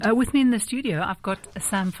With me in the studio, I've got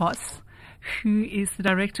Sam Foss, who is the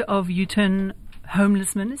director of Turn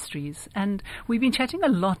Homeless Ministries. And we've been chatting a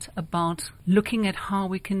lot about looking at how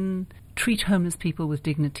we can treat homeless people with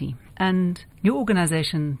dignity. And your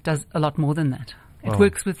organization does a lot more than that. It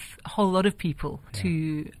works with a whole lot of people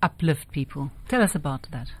to uplift people. Tell us about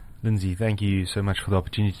that. Linzi, thank you so much for the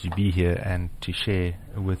opportunity to be here and to share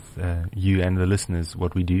with you and the listeners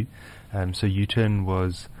what we do. So U-Turn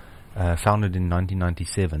was founded in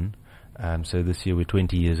 1997. So this year we're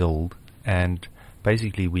 20 years old. And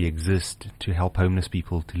basically we exist to help homeless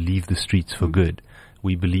people to leave the streets for good.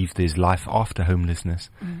 We believe there's life after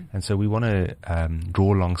homelessness. And so we want to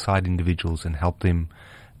draw alongside individuals and help them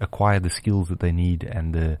acquire the skills that they need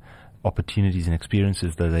and the opportunities and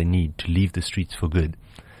experiences that they need to leave the streets for good.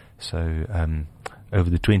 So over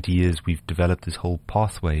the 20 years, we've developed this whole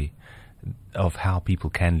pathway of how people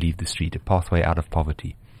can leave the street, a pathway out of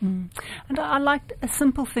poverty. And I liked a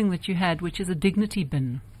simple thing that you had, which is a dignity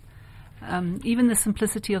bin. Even the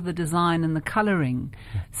simplicity of the design and the colouring,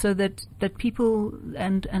 so that people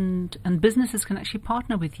and businesses can actually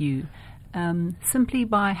partner with you simply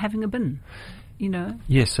by having a bin. You know?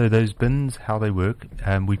 Yes, so those bins, how they work,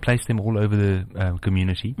 we place them all over the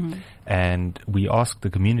community, and we ask the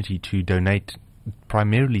community to donate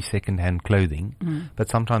primarily second-hand clothing, but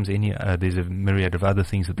sometimes there's a myriad of other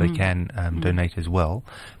things that they can donate as well,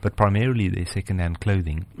 but primarily they're second-hand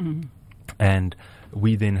clothing. And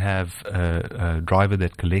we then have a driver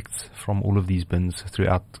that collects from all of these bins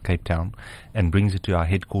throughout Cape Town and brings it to our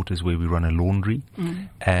headquarters where we run a laundry.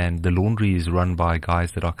 And the laundry is run by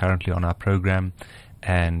guys that are currently on our program,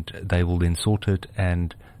 and they will then sort it,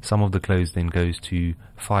 and some of the clothes then goes to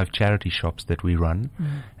 5 charity shops that we run.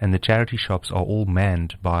 And the charity shops are all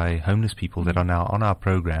manned by homeless people that are now on our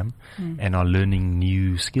program and are learning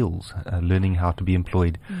new skills, learning how to be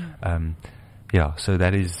employed. So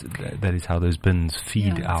that is how those bins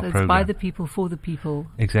feed our program. It's by the people, for the people.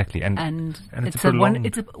 Exactly, and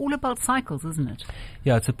it's all about cycles, isn't it?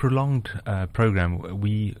 Yeah, it's a prolonged program.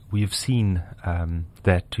 We have seen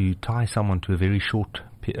that to tie someone to a very short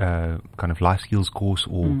kind of life skills course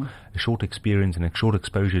or a short experience and a short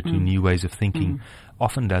exposure to new ways of thinking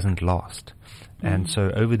often doesn't last. And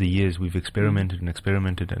so over the years we've experimented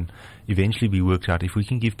and eventually we worked out if we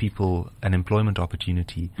can give people an employment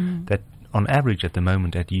opportunity that on average at the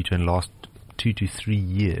moment at U-Turn last 2 to 3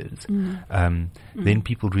 years, then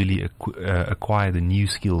people really acquire the new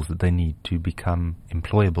skills that they need to become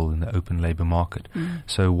employable in the open labor market.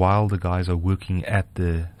 So while the guys are working at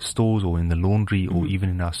the stores or in the laundry or even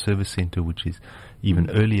in our service center, which is even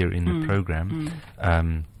earlier in the program,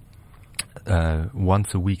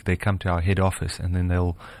 once a week they come to our head office and then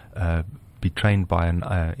they'll be trained by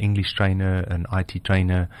an English trainer, an IT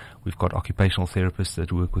trainer. We've got occupational therapists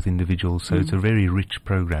that work with individuals. So it's a very rich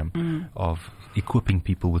program of equipping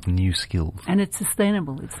people with new skills. And it's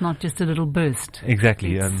sustainable. It's not just a little burst.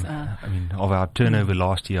 Exactly. I mean, of our turnover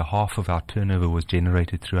last year, half of our turnover was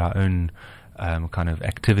generated through our own kind of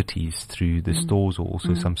activities through the stores, or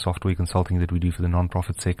also some software consulting that we do for the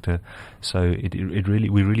non-profit sector. So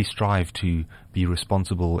we really strive to be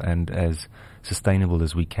responsible and as sustainable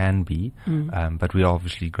as we can be, but we are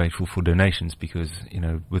obviously grateful for donations because,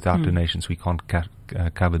 without donations we can't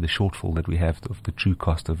cover the shortfall that we have of the true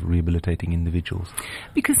cost of rehabilitating individuals.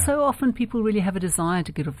 Because so often people really have a desire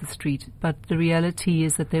to get off the street, but the reality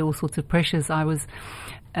is that there are all sorts of pressures. I was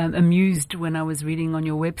amused when I was reading on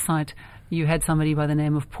your website, you had somebody by the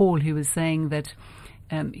name of Paul who was saying that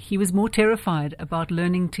he was more terrified about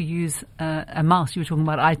learning to use a mouse. You were talking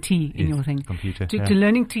about IT in your thing. Computer. To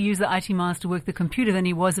learning to use the IT mouse to work the computer than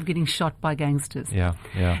he was of getting shot by gangsters.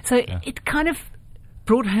 It kind of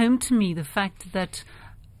brought home to me the fact that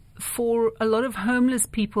for a lot of homeless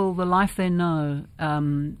people, the life they know,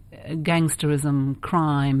 gangsterism,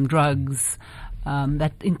 crime, drugs,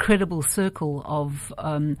 that incredible circle of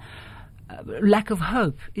lack of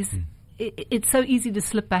hope is it's so easy to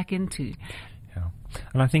slip back into.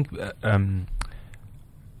 And I think,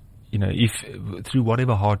 if through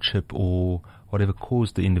whatever hardship or whatever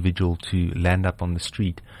caused the individual to land up on the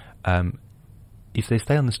street, if they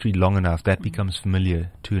stay on the street long enough, that becomes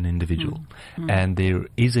familiar to an individual. And there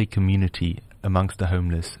is a community amongst the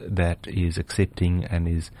homeless that is accepting and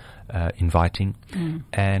is inviting.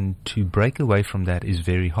 And to break away from that is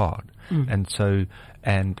very hard. And so,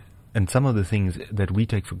 and some of the things that we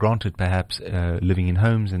take for granted, perhaps living in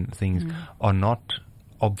homes and things, are not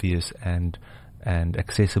obvious and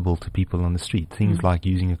accessible to people on the street. Things like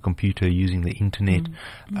using a computer, using the internet.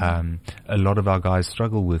 A lot of our guys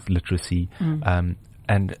struggle with literacy.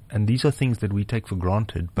 And these are things that we take for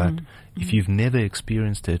granted, but if you've never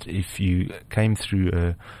experienced it, if you came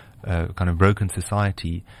through a kind of broken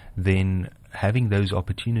society, then having those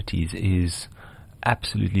opportunities is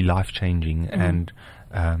absolutely life-changing, and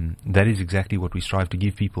that is exactly what we strive to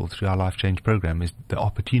give people through our Life Change program, is the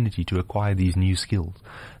opportunity to acquire these new skills.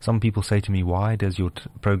 Some people say to me, why does your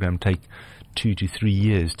program take 2 to 3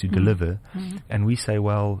 years to deliver? And we say,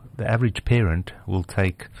 well, the average parent will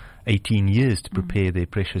take 18 years to prepare their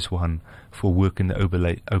precious one for work in the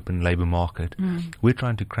open labour market. We're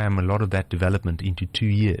trying to cram a lot of that development into 2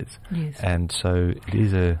 years. Yes. And so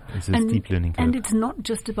it's a steep learning curve. And it's not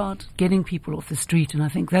just about getting people off the street. And I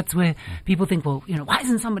think that's where people think, well, why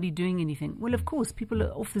isn't somebody doing anything? Well, of course, people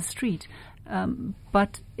are off the street,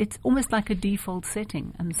 but it's almost like a default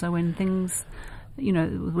setting. And so when things,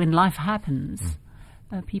 when life happens,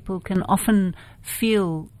 people can often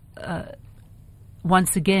feel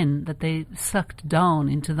once again that they're sucked down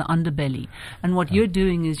into the underbelly. And what you're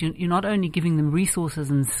doing is you're not only giving them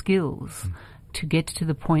resources and skills to get to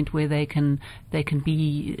the point where they can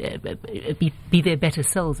be their better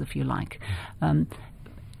selves, if you like,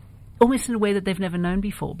 almost in a way that they've never known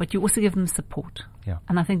before, but you also give them support. Yeah.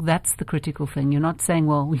 And I think that's the critical thing. You're not saying,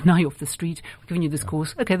 well, now you're off the street, we're giving you this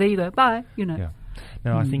course, okay, there you go, bye, Yeah.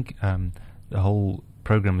 No, I think the whole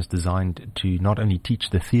program is designed to not only teach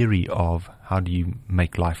the theory of how do you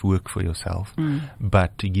make life work for yourself,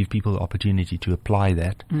 but to give people the opportunity to apply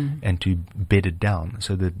that and to bed it down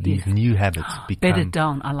so that these new habits become bed it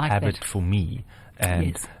down. I like habit that. for me.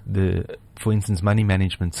 And for instance, money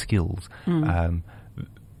management skills.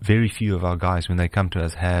 Very few of our guys, when they come to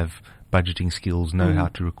us, have budgeting skills, know how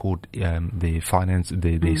to record their finance,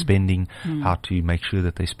 their spending, how to make sure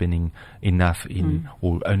that they're spending enough in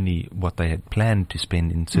or only what they had planned to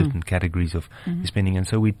spend in certain categories of spending. And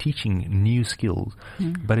so we're teaching new skills,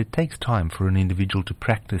 but it takes time for an individual to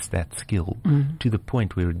practice that skill to the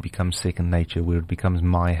point where it becomes second nature, where it becomes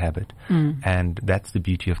my habit. And that's the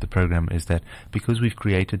beauty of the program, is that because we've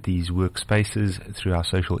created these workspaces through our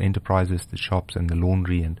social enterprises, the shops and the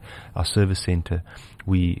laundry and our service center,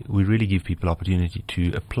 we really give people opportunity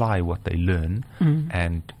to apply what they learn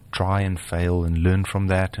and try and fail and learn from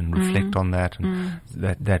that and reflect on that, and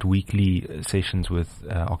that weekly sessions with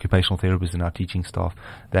occupational therapists and our teaching staff,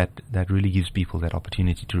 that really gives people that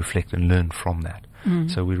opportunity to reflect and learn from that.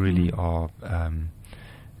 So we really are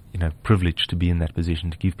privileged to be in that position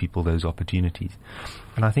to give people those opportunities.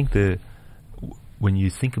 And I think when you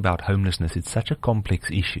think about homelessness, it's such a complex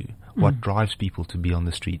issue. What drives people to be on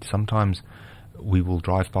the street? Sometimes we will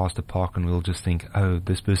drive past a park and we'll just think, oh,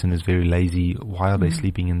 this person is very lazy, why are they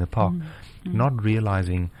sleeping in the park? Not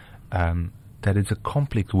realizing that it's a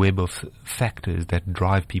complex web of factors that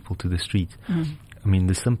drive people to the streets. I mean,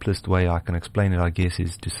 the simplest way I can explain it, I guess,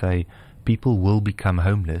 is to say people will become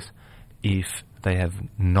homeless if they have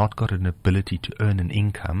not got an ability to earn an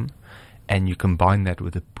income, and you combine that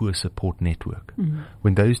with a poor support network.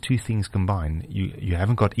 When those two things combine, you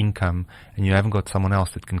haven't got income and you haven't got someone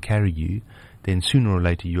else that can carry you, then sooner or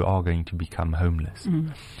later you are going to become homeless.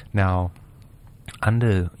 Now,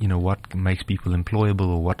 under what makes people employable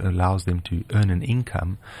or what allows them to earn an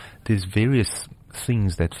income, there's various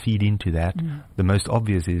things that feed into that. The most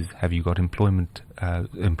obvious is, have you got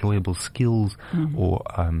employable skills, or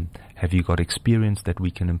have you got experience that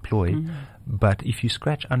we can employ? But if you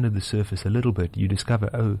scratch under the surface a little bit, you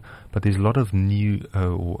discover, but there's a lot of new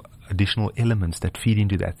or additional elements that feed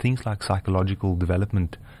into that. Things like psychological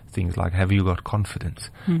development, things like, have you got confidence?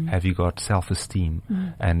 Have you got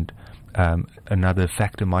self-esteem? And another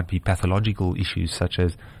factor might be pathological issues, such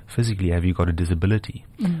as physically, have you got a disability?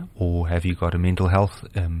 Or have you got a mental health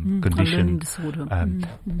condition? Disorder.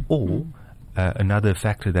 Or another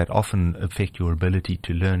factor that often affect your ability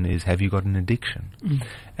to learn is, have you got an addiction?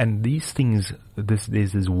 And these things, there's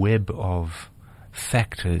this web of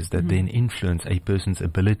factors that then influence a person's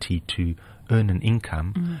ability to earn an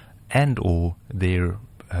income and or their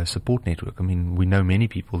support network. I mean, we know many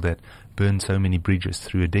people that burn so many bridges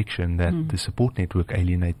through addiction that the support network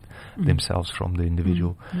alienate themselves from the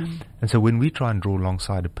individual. And so when we try and draw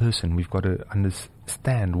alongside a person, we've got to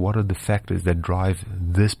understand what are the factors that drive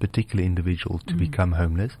this particular individual to become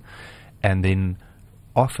homeless. And then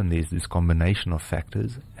often there's this combination of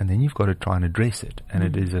factors, and then you've got to try and address it. And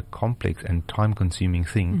it is a complex and time-consuming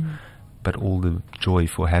thing, but all the joy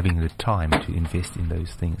for having the time to invest in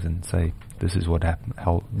those things and say, this is what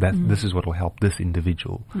this is what will help this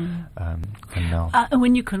individual. And now,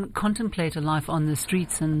 when you can contemplate a life on the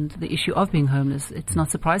streets and the issue of being homeless, it's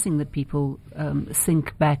not surprising that people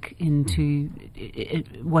sink back into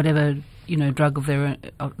whatever drug of their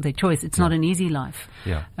choice. It's not an easy life.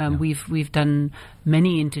 We've done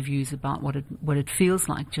many interviews about what it feels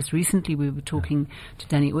like. Just recently, we were talking to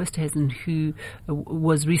Danny Oosterhuizen, who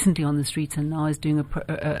was recently on the streets and now is doing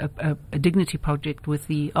a dignity project with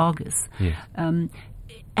the Argus.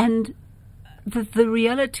 And the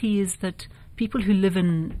reality is that people who live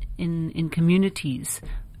in communities,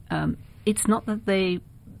 it's not that they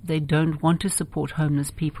don't want to support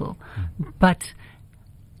homeless people, but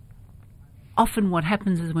often what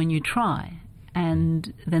happens is when you try,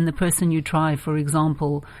 and then the person you try, for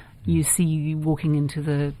example, you see walking into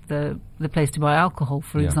the place to buy alcohol,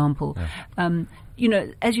 for example.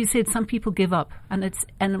 As you said, some people give up, and it's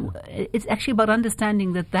actually about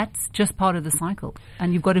understanding that that's just part of the cycle,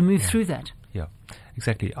 and you've got to move through that. Yeah,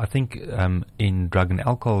 exactly. I think in drug and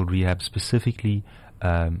alcohol rehab specifically,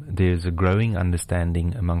 there's a growing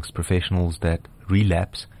understanding amongst professionals that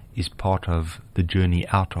relapse is part of the journey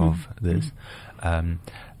out of this.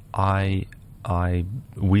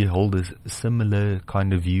 We hold a similar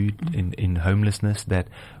kind of view in homelessness, that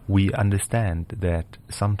we understand that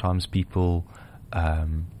sometimes people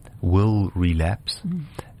will relapse,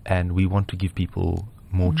 and we want to give people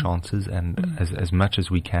more chances, and as much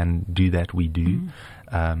as we can do that, we do.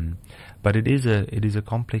 But it is a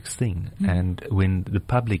complex thing, and when the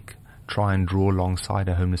public try and draw alongside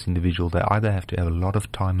a homeless individual, they either have to have a lot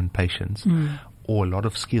of time and patience, or a lot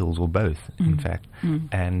of skills, or both, in fact.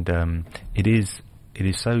 And it is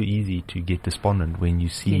so easy to get despondent when you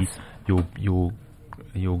see your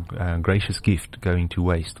gracious gift going to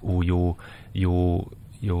waste, or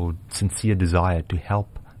your sincere desire to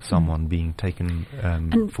help someone being taken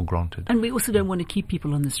for granted. And we also don't want to keep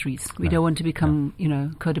people on the streets. We don't want to become,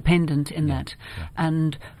 codependent in that.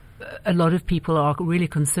 And a lot of people are really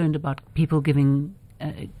concerned about people giving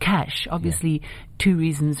cash. Obviously, two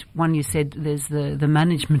reasons. One, you said there's the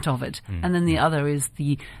management of it, and then the other is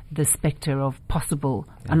the spectre of possible.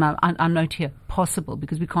 And I note here possible,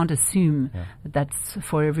 because we can't assume that that's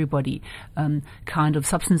for everybody, kind of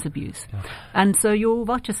substance abuse. And so your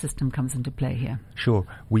voucher system comes into play here. Sure.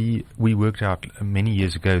 We worked out many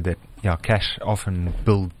years ago that cash often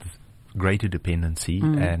builds greater dependency,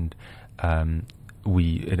 and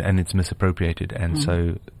it's misappropriated, and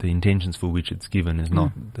so the intentions for which it's given is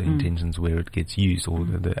not the intentions where it gets used, or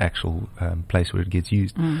the actual place where it gets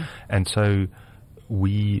used. And so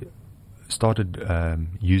we started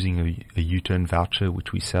using a U-turn voucher,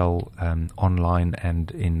 which we sell online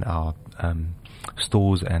and in our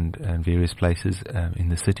stores and various places in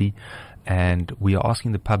the city, and we are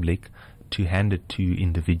asking the public to hand it to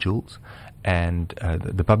individuals, and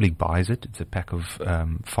the public buys it. It's a pack of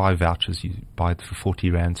 5 vouchers. You buy it for 40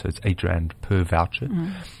 Rand, so it's 8 Rand per voucher.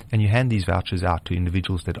 And you hand these vouchers out to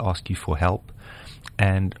individuals that ask you for help.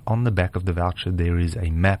 And on the back of the voucher, there is a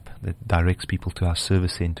map that directs people to our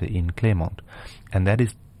service center in Claremont. And that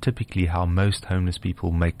is typically how most homeless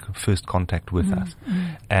people make first contact with us.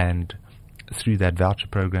 And through that voucher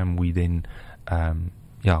program, we then,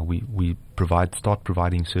 we start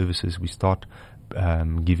providing services. We start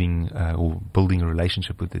giving or building a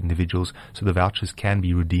relationship with the individuals, so the vouchers can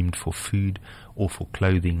be redeemed for food, or for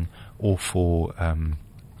clothing, or for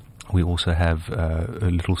we also have a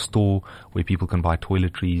little store where people can buy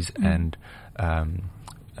toiletries and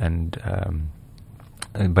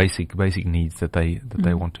basic needs that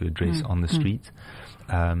they want to address on the streets.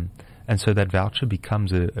 And so that voucher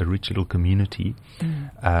becomes a rich little community.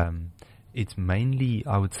 It's mainly,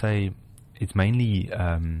 I would say,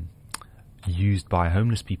 used by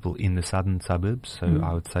homeless people in the southern suburbs, so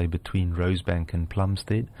I would say between Rosebank and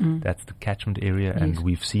Plumstead. That's the catchment area, and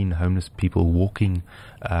we've seen homeless people walking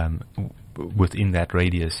within that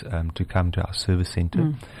radius to come to our service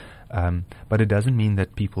centre. But it doesn't mean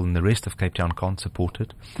that people in the rest of Cape Town can't support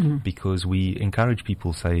it, because we encourage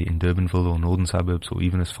people, say in Durbanville or northern suburbs, or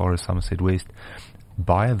even as far as Somerset West,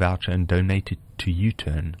 buy a voucher and donate it to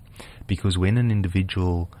U-turn, because when an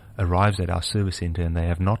individual arrives at our service centre and they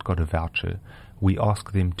have not got a voucher, we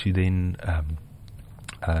ask them to then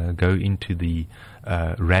go into the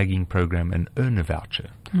ragging program and earn a voucher,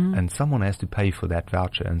 and someone has to pay for that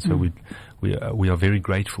voucher. And so we are very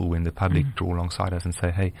grateful when the public draw alongside us and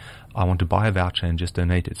say, hey, I want to buy a voucher and just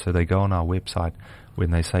donate it. So they go on our website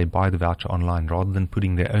when they say buy the voucher online, rather than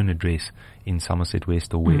putting their own address in Somerset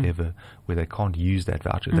West or wherever where they can't use that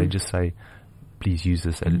voucher, they just say, please use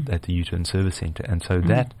this at the U-turn service centre. And so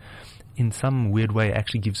that in some weird way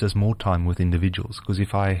actually gives us more time with individuals, because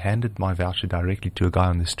if I handed my voucher directly to a guy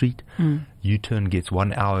on the street, U-Turn gets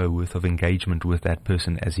 1 hour worth of engagement with that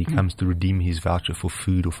person as he comes to redeem his voucher for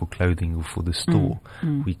food or for clothing or for the store.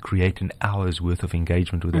 We create an hour's worth of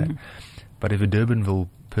engagement with that. But if a Durbanville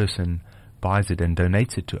person buys it and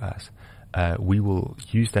donates it to us, we will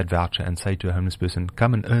use that voucher and say to a homeless person,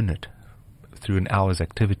 come and earn it through an hour's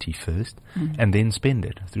activity first, and then spend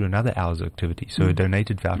it through another hour's activity. So a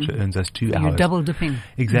donated voucher earns us 2 hours. You're double dipping.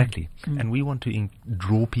 Exactly. And we want to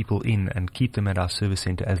draw people in and keep them at our service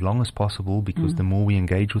center as long as possible, because the more we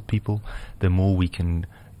engage with people, the more we can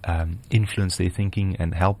influence their thinking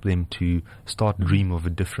and help them to start dream of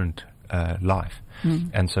a different life.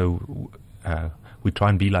 And so we try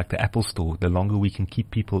and be like the Apple Store. The longer we can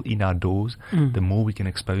keep people in our doors, the more we can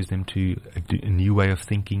expose them to a new way of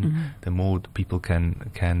thinking, the more people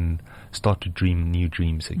can start to dream new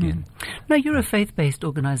dreams again. Now, you're a faith-based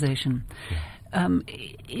organization.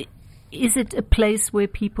 Is it a place where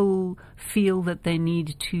people feel that they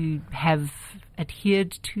need to have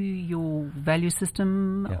adhered to your value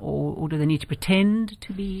system, or do they need to pretend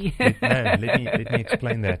to be? Let me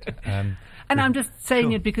explain that. And I'm just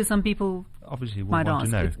saying it because some people obviously might want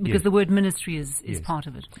ask, to know. because the word ministry is part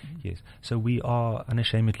of it. Yes. So we are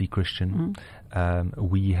unashamedly Christian.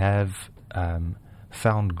 We have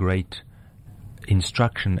found great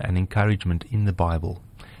instruction and encouragement in the Bible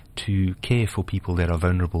to care for people that are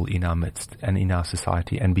vulnerable in our midst and in our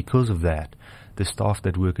society. And because of that, the staff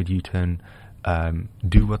that work at U-Turn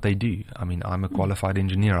do what they do. I mean, I'm a qualified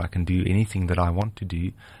engineer. I can do anything that I want to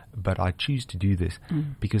do, but I choose to do this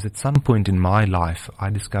because at some point in my life I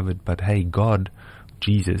discovered, but hey, God,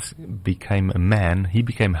 Jesus became a man. He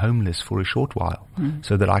became homeless for a short while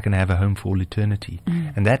so that I can have a home for all eternity.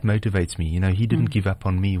 And that motivates me. You know, he didn't give up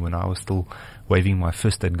on me when I was still waving my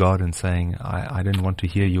fist at God and saying, I didn't want to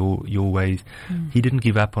hear your ways. He didn't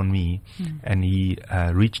give up on me, and he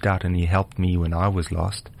reached out and he helped me when I was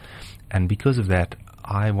lost. And because of that,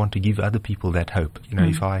 I want to give other people that hope. You know,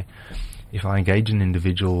 if I engage an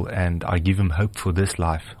individual and I give him hope for this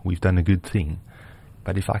life, we've done a good thing.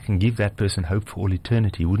 But if I can give that person hope for all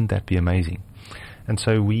eternity, wouldn't that be amazing? And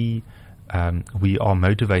so we are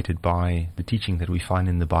motivated by the teaching that we find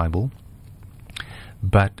in the Bible.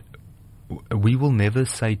 But we will never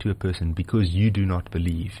say to a person, because you do not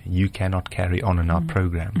believe, you cannot carry on in our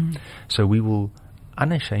program. So we will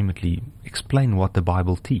unashamedly explain what the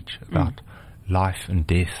Bible teach about life and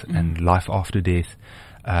death and life after death.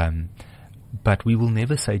 But we will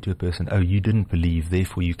never say to a person, oh, you didn't believe,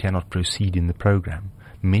 therefore you cannot proceed in the program.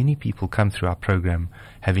 Many people come through our program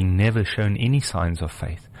having never shown any signs of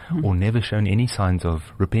faith or never shown any signs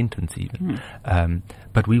of repentance even.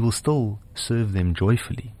 But we will still serve them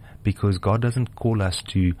joyfully, because God doesn't call us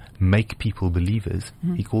to make people believers.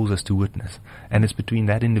 He calls us to witness. And it's between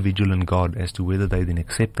that individual and God as to whether they then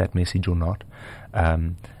accept that message or not.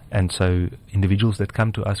 And so individuals that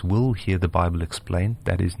come to us will hear the Bible explained.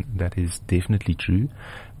 That is definitely true.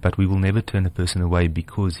 But we will never turn a person away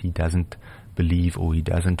because he doesn't believe or he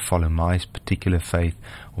doesn't follow my particular faith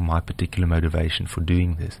or my particular motivation for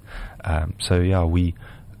doing this.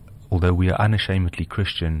 Although we are unashamedly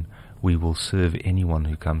Christian, we will serve anyone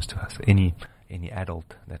who comes to us, any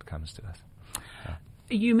adult that comes to us.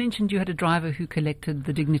 You mentioned you had a driver who collected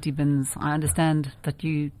the dignity bins. I understand that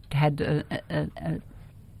you had a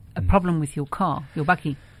problem with your car, your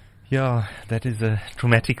bakkie. Yeah, that is a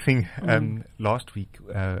traumatic thing. Last week,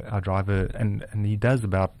 our driver, and he does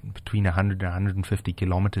about between 100 and 150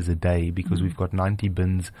 kilometers a day, because we've got 90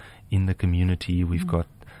 bins in the community. We've got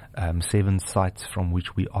 7 sites from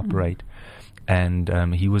which we operate. And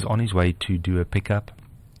he was on his way to do a pickup.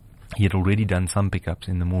 He had already done some pickups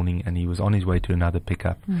in the morning, and he was on his way to another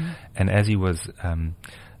pickup. And as he was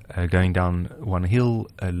going down one hill,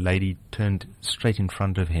 a lady turned straight in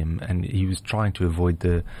front of him, and he was trying to avoid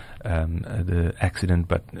the accident,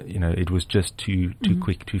 but it was just too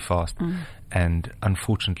quick, too fast. And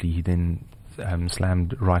unfortunately, he then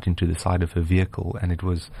slammed right into the side of her vehicle, and it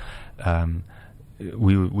was.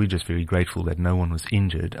 We're just very grateful that no one was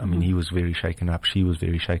injured. I mean, he was very shaken up, she was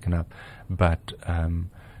very shaken up, but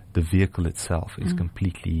the vehicle itself is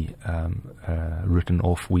completely written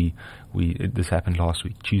off. This happened last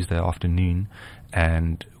week, Tuesday afternoon,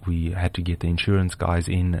 and we had to get the insurance guys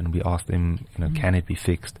in, and we asked them, can it be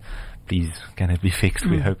fixed? Please, can it be fixed?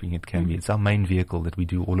 We're hoping it can be. It's our main vehicle that we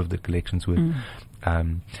do all of the collections with.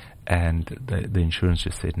 and the insurance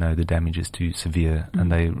just said, no, the damage is too severe,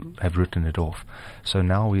 and they have written it off. So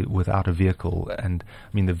now we're without a vehicle, and I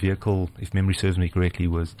mean, the vehicle, if memory serves me correctly,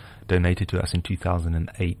 was donated to us in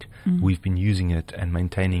 2008. We've been using it and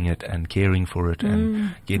maintaining it and caring for it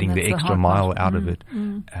and getting the extra mile out of it.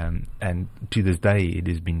 And to this day, it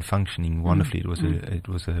has been functioning wonderfully. It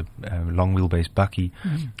was a long wheelbase bakkie,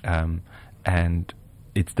 and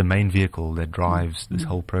it's the main vehicle that drives this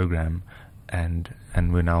whole program.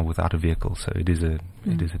 And we're now without a vehicle, so it is a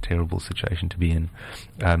terrible situation to be in.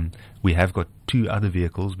 We have got 2 other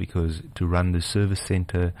vehicles because to run the service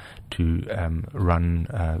center, to run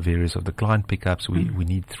various of the client pickups, we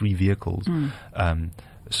need 3 vehicles.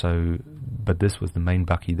 But this was the main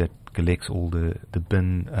bakkie that collects all the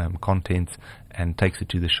bin contents and takes it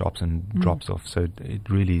to the shops and drops off. So it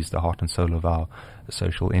really is the heart and soul of our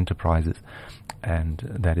social enterprises, and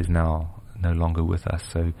that is now no longer with us.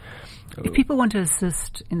 So if people want to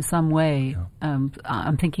assist in some way,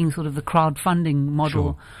 I'm thinking sort of the crowdfunding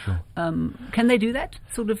model. Sure. Can they do that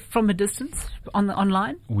sort of from a distance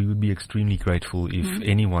online? We would be extremely grateful if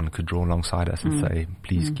anyone could draw alongside us and say,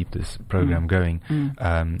 please keep this program going.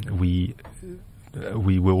 We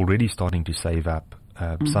were already starting to save up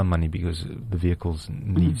some money because the vehicles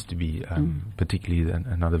needs to be, particularly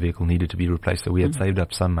another vehicle needed to be replaced. So we had saved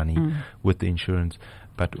up some money with the insurance,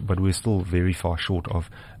 but we're still very far short of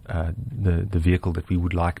the vehicle that we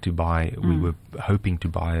would like to buy. We were hoping to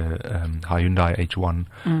buy a Hyundai H1,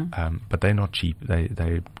 but they're not cheap.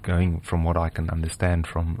 They're going, from what I can understand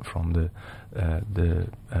from the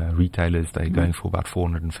retailers, they're going for about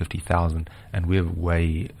 450,000, and we're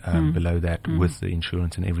way below that with the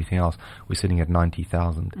insurance and everything else. We're sitting at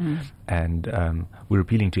 90,000, and we're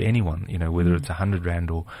appealing to anyone, whether it's 100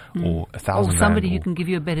 rand or 1,000 or somebody who can give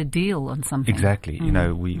you a better deal on something. Exactly.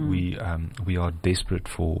 We are desperate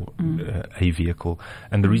for a vehicle,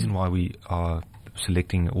 and the reason why we are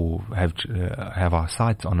selecting or have our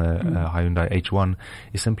sights on a Hyundai H1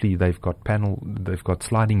 is simply they've got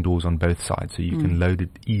sliding doors on both sides, so you can load it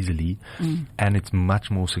easily, and it's much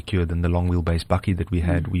more secure than the long wheelbase bakkie that we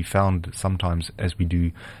had. We found sometimes, as we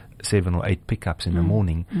do 7 or 8 pickups in the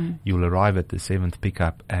morning, you'll arrive at the 7th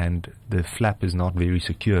pickup and the flap is not very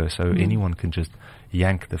secure, so anyone can just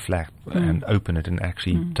yank the flap and open it and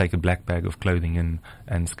actually take a black bag of clothing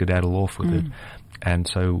and skedaddle off with it. And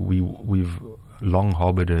so we've long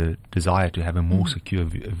harbored a desire to have a more secure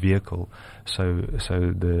vehicle. So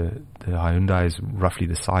the Hyundai is roughly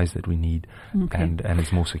the size that we need, and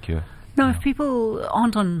it's more secure. Now, if people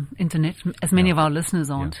aren't on internet, as many of our listeners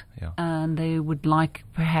aren't, and they would like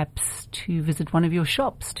perhaps to visit one of your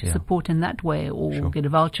shops to support in that way, or get a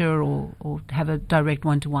voucher, or have a direct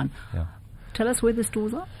one-to-one, tell us where the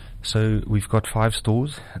stores are. So we've got 5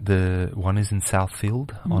 stores. The one is in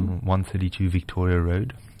Southfield on 132 Victoria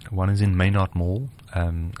Road. One is in Maynard Mall,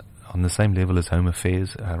 on the same level as Home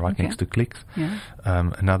Affairs, right next to Clicks.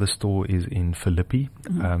 Another store is in Philippi,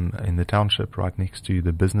 in the township, right next to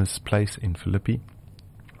the business place in Philippi.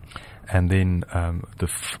 And then the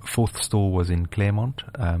 4th store was in Claremont,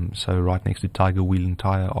 so right next to Tiger Wheel and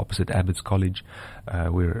Tire, opposite Abbott's College,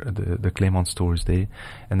 where the Claremont store is there.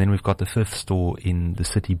 And then we've got the 5th store in the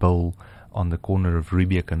City Bowl on the corner of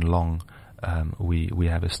Riebeek and Long. We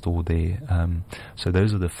have a store there. So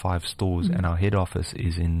those are the 5 stores, and our head office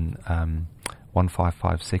is in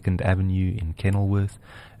 155 2nd Avenue in Kenilworth.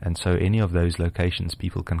 And so any of those locations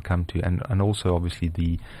people can come to, and also obviously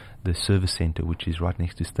the service centre, which is right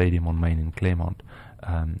next to Stadium on Main in Claremont.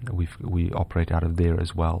 We operate out of there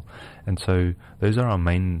as well. And so those are our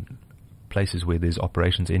main places where there's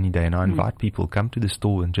operations any day. And I invite people, come to the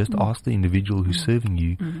store and just ask the individual who's serving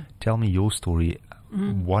you, tell me your story.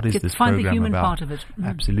 What is this program about? Find the human part of it.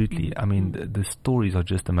 Absolutely. I mean, the stories are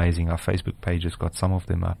just amazing. Our Facebook page has got some of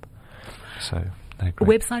them up. So they're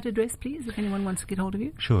great. Website address, please, if anyone wants to get hold of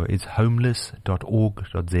you. Sure. It's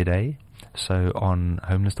homeless.org.za. So on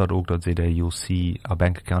homeless.org.za, you'll see our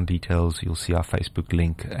bank account details, you'll see our Facebook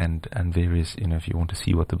link, and various, if you want to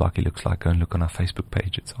see what the bakkie looks like, go and look on our Facebook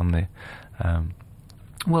page. It's on there.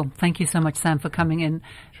 Well, thank you so much, Sam, for coming in.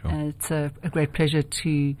 Sure. It's a great pleasure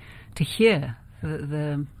to hear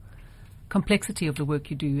the complexity of the work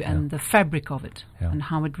you do and the fabric of it and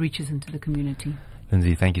how it reaches into the community.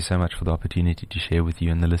 Linzi, thank you so much for the opportunity to share with you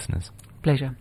and the listeners. Pleasure.